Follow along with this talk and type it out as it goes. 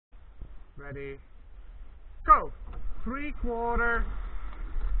Ready, go. 3/4,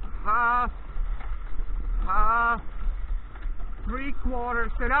 half, half, 3/4,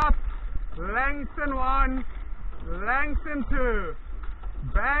 sit up, lengthen 1, lengthen 2,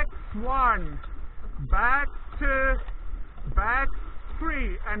 back 1, back 2, back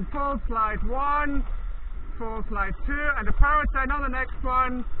 3, and full slide 1, full slide 2, and the power side on the next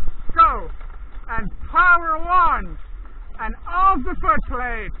one, go, and power 1, and off the foot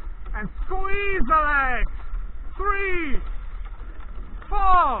plate, and squeeze the legs, 3,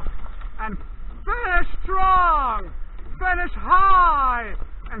 4, and finish strong, finish high,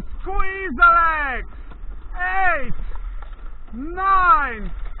 and squeeze the legs, 8,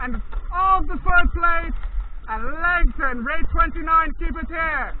 9, and off the foot plate, and lengthen, rate 29, keep it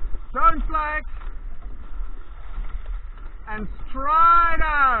here, don't flex, and stride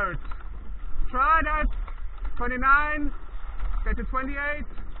out, 29, get to 28,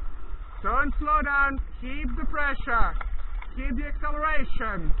 don't slow down, keep the pressure, keep the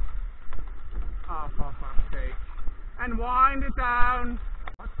acceleration, oh for fuck's sake, and wind it down,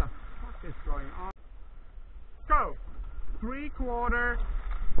 what the fuck is going on, go, 3/4,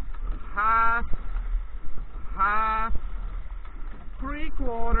 half, half,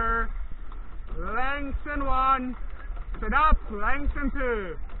 3/4, lengthen 1, sit up, lengthen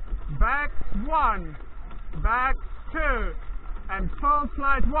 2, back 1, back 2, and full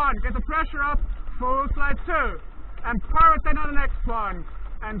slide 1, get the pressure up, full slide 2, and power 10 on the next one,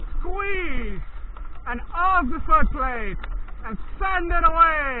 and squeeze, and off the foot plate, and send it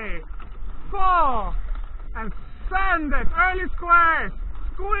away, 4, and send it, early squares,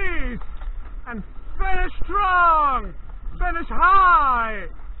 squeeze, and finish strong, finish high,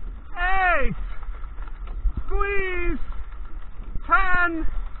 8, squeeze, 10,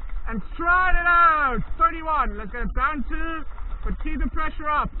 and stride it out, 31, let's get it down to, but keep the pressure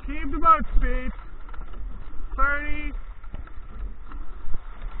up, keep the boat speed, 30,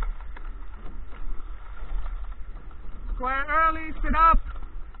 square early, sit up,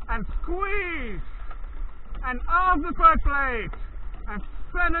 and squeeze, and off the foot plate, and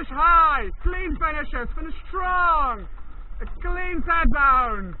finish high, clean finishes, finish strong, a clean set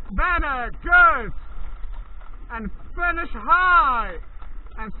down, better, good, and finish high,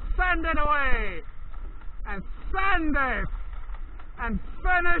 and send it away, and send it, and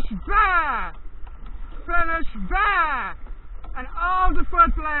finish there, and off the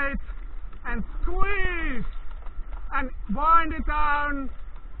foot plate, and squeeze, and wind it down,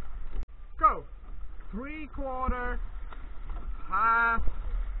 go, 3/4, half,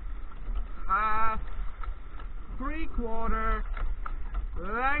 half, 3/4,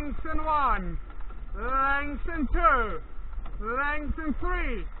 lengthen 1, lengthen 2, lengthen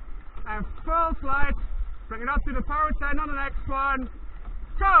 3, and full slide, bring it up to the power 10 on the next one,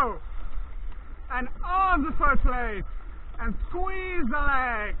 go, and off the foot plate, and squeeze the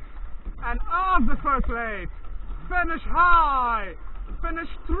legs, and off the foot plate, finish high, finish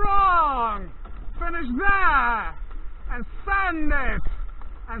strong, finish there, and send it,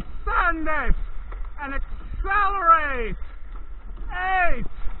 and accelerate, 8,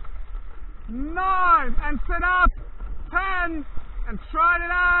 9, and sit up, 10, and stride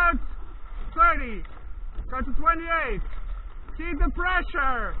it out, 30, go to 28, keep the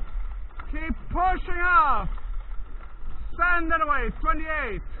pressure, keep pushing off, send it away,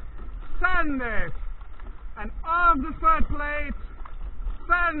 28, send it, and off the foot plate,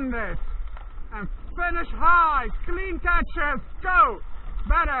 send it, and finish high, clean catches, go,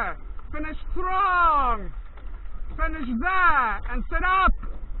 better, finish strong, finish there, and sit up,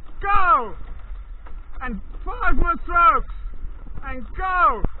 go, and 5 more strokes, and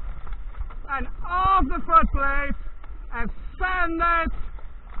go, and off the foot plate, and send it,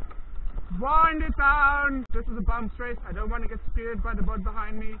 wind it down, this is a bump race, I don't want to get speared by the boat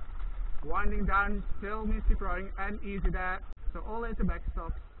behind me, winding down, still needs to keep rowing, and easy there, so all into back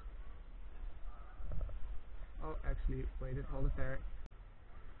stops, oh actually, wait it, hold it there,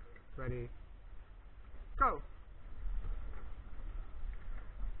 ready, go,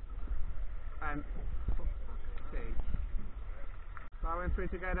 and for fuck's sake, power and 3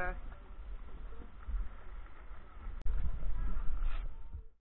 together,